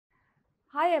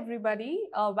Hi everybody,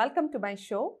 welcome to my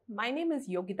show. My name is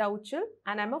Yogita Uchal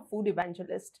and I'm a food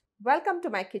evangelist. Welcome to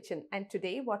my kitchen, and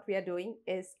today what we are doing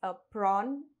is a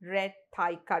prawn red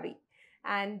Thai curry.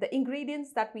 And the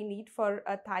ingredients that we need for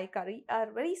a Thai curry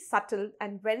are very subtle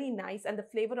and very nice, and the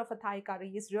flavor of a Thai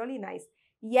curry is really nice,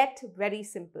 yet very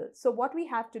simple. So what we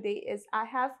have today is I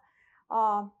have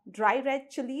dry red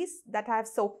chilies that I have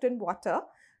soaked in water.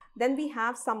 Then we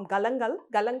have some galangal.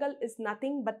 Galangal is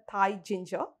nothing but Thai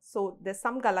ginger. So there's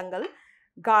some galangal,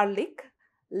 garlic,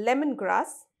 lemongrass,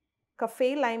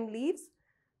 kaffir lime leaves,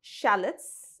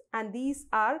 shallots, and these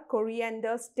are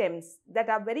coriander stems that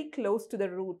are very close to the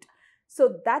root.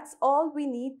 So that's all we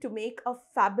need to make a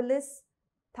fabulous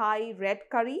Thai red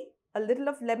curry. A little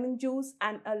of lemon juice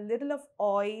and a little of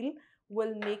oil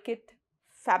will make it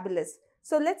fabulous.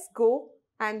 So let's go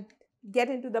and get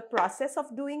into the process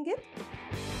of doing it.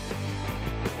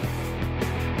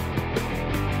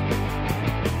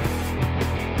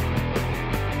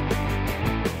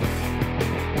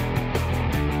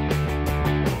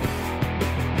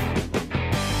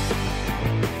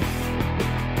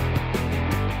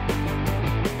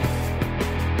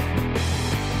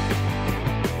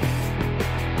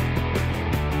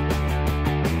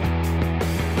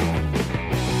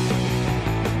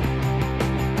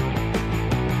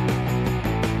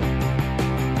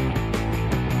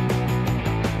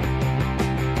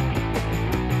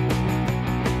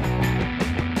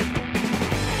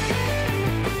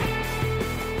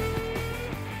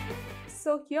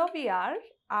 So here we are,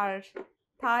 our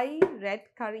Thai red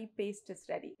curry paste is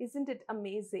ready. Isn't it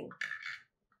amazing?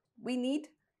 We need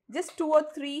just 2 or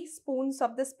 3 spoons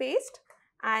of this paste,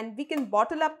 and we can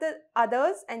bottle up the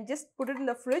others and just put it in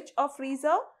the fridge or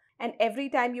freezer. And every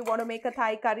time you want to make a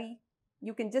Thai curry,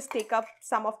 you can just take up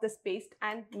some of this paste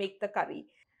and make the curry.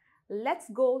 Let's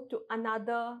go to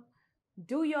another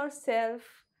do-yourself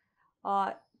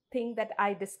thing that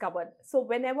I discovered. So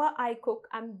whenever I cook,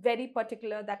 I'm very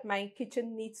particular that my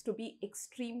kitchen needs to be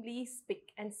extremely spick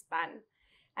and span.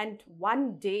 And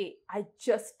one day I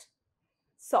just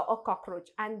saw a cockroach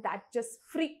and that just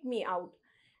freaked me out.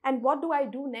 And what do I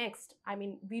do next? I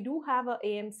mean, we do have a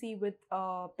AMC with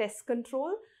pest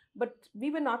control, but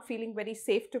we were not feeling very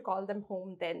safe to call them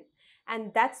home then.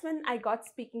 And that's when I got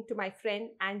speaking to my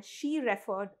friend, and she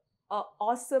referred a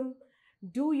awesome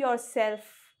do-yourself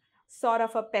sort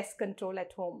of a pest control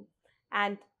at home.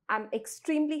 And I'm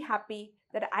extremely happy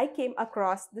that I came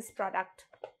across this product.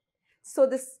 So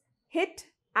this Hit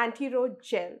Anti Roach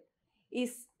Gel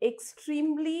is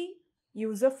extremely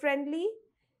user-friendly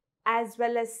as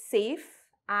well as safe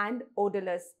and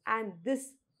odorless. And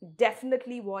this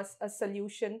definitely was a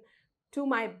solution to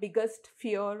my biggest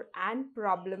fear and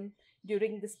problem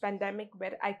during this pandemic,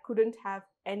 where I couldn't have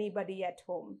anybody at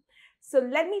home. So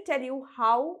let me tell you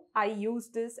how I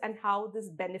used this and how this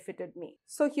benefited me.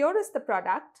 So here is the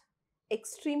product.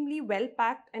 Extremely well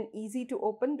packed and easy to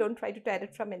open. Don't try to tear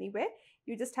it from anywhere.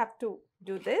 You just have to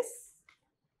do this,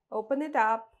 open it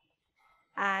up,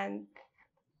 and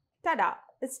tada!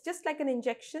 It's just like an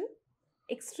injection.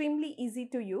 Extremely easy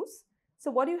to use.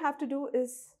 So what you have to do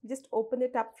is just open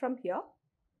it up from here.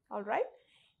 All right.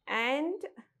 And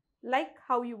like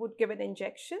how you would give an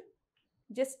injection,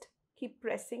 just keep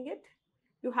pressing it.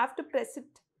 You have to press it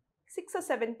 6 or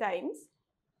 7 times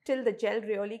till the gel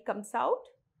really comes out.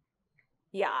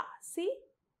 Yeah, see?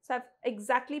 So I've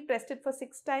exactly pressed it for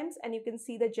 6 times and you can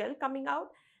see the gel coming out.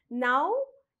 Now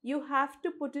you have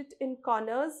to put it in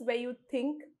corners where you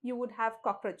think you would have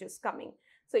cockroaches coming.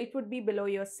 So it would be below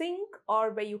your sink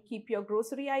or where you keep your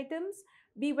grocery items.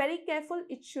 Be very careful,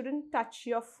 it shouldn't touch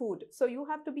your food. So you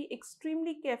have to be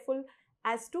extremely careful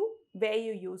as to where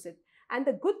you use it. And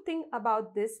the good thing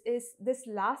about this is this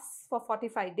lasts for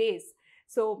 45 days.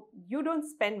 So you don't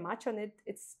spend much on it.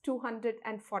 It's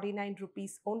 249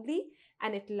 rupees only,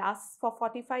 and it lasts for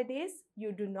 45 days.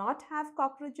 You do not have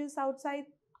cockroaches outside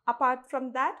apart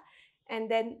from that.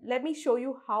 And then let me show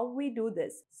you how we do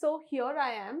this. So here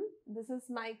I am. This is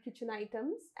my kitchen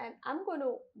items, and I'm going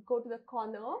to go to the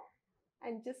corner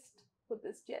and just put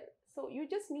this gel. So you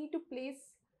just need to place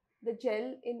the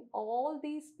gel in all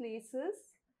these places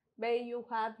where you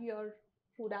have your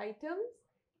food items,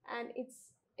 and it's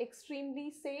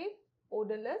extremely safe,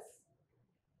 odorless,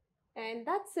 and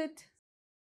that's it.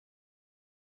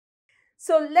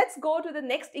 So let's go to the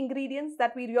next ingredients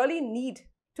that we really need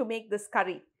to make this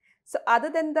curry. So other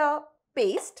than the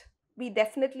paste, we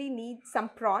definitely need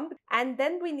some prawn, and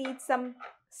then we need some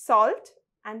salt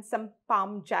and some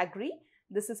palm jaggery.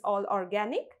 This is all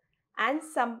organic. And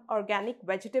some organic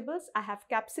vegetables. I have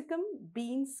capsicum,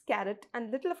 beans, carrot,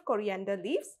 and little of coriander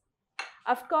leaves.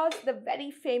 Of course, the very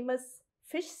famous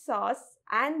fish sauce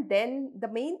And then the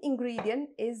main ingredient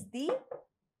is the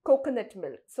coconut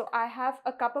milk. So I have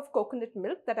a cup of coconut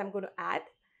milk that I'm going to add.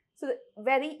 So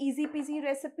very easy peasy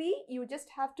recipe. You just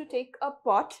have to take a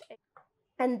pot,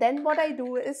 and then what I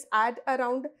do is add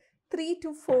around 3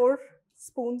 to 4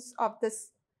 spoons of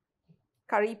this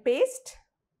curry paste,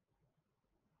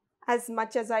 as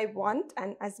much as I want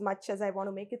and as much as I want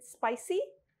to make it spicy.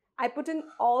 I put in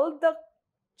all the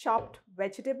chopped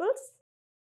vegetables,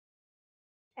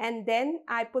 and then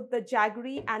I put the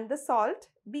jaggery and the salt.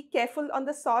 Be careful on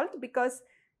the salt because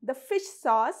the fish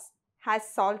sauce has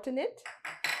salt in it.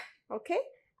 Okay,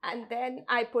 and then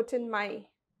I put in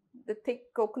the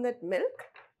thick coconut milk.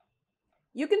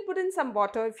 You can put in some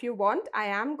water if you want. I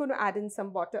am going to add in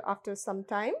some water after some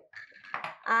time.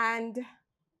 And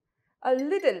a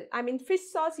little, fish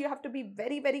sauce, you have to be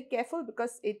very, very careful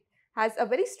because it has a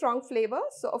very strong flavor.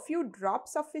 So a few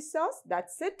drops of fish sauce,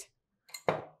 that's it.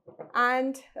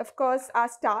 And of course, our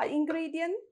star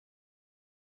ingredient.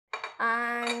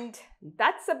 And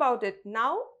that's about it.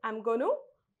 Now I'm going to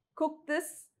cook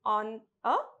this on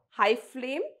a high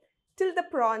flame till the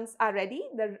prawns are ready.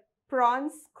 The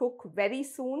prawns cook very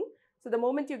soon. So the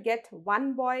moment you get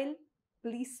one boil,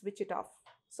 please switch it off.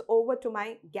 So over to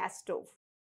my gas stove.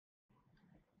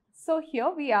 So here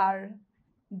we are,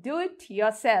 do it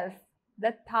yourself,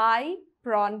 the Thai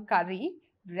prawn curry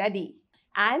ready.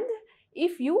 And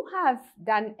if you have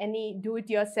done any do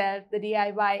it yourself, the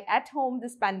DIY at home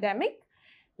this pandemic,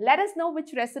 let us know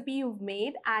which recipe you've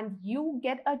made and you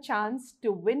get a chance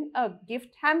to win a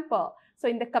gift hamper. So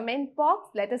in the comment box,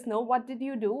 let us know what did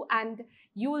you do and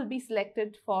you will be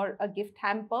selected for a gift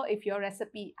hamper if your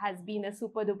recipe has been a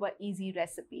super duper easy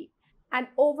recipe. And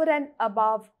over and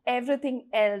above everything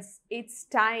else, it's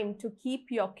time to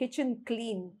keep your kitchen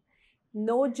clean.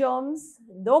 No germs,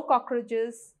 no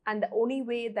cockroaches, and the only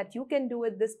way that you can do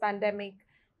it this pandemic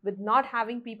with not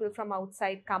having people from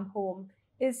outside come home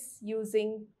is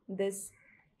using this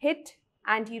Hit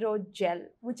Anti Roach Gel,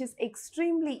 which is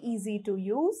extremely easy to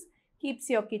use, keeps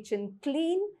your kitchen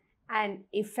clean and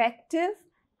effective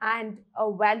and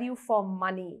a value for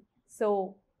money.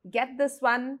 So get this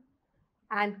one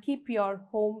and keep your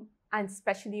home and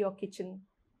especially your kitchen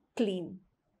clean.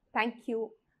 Thank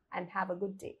you and have a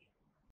good day.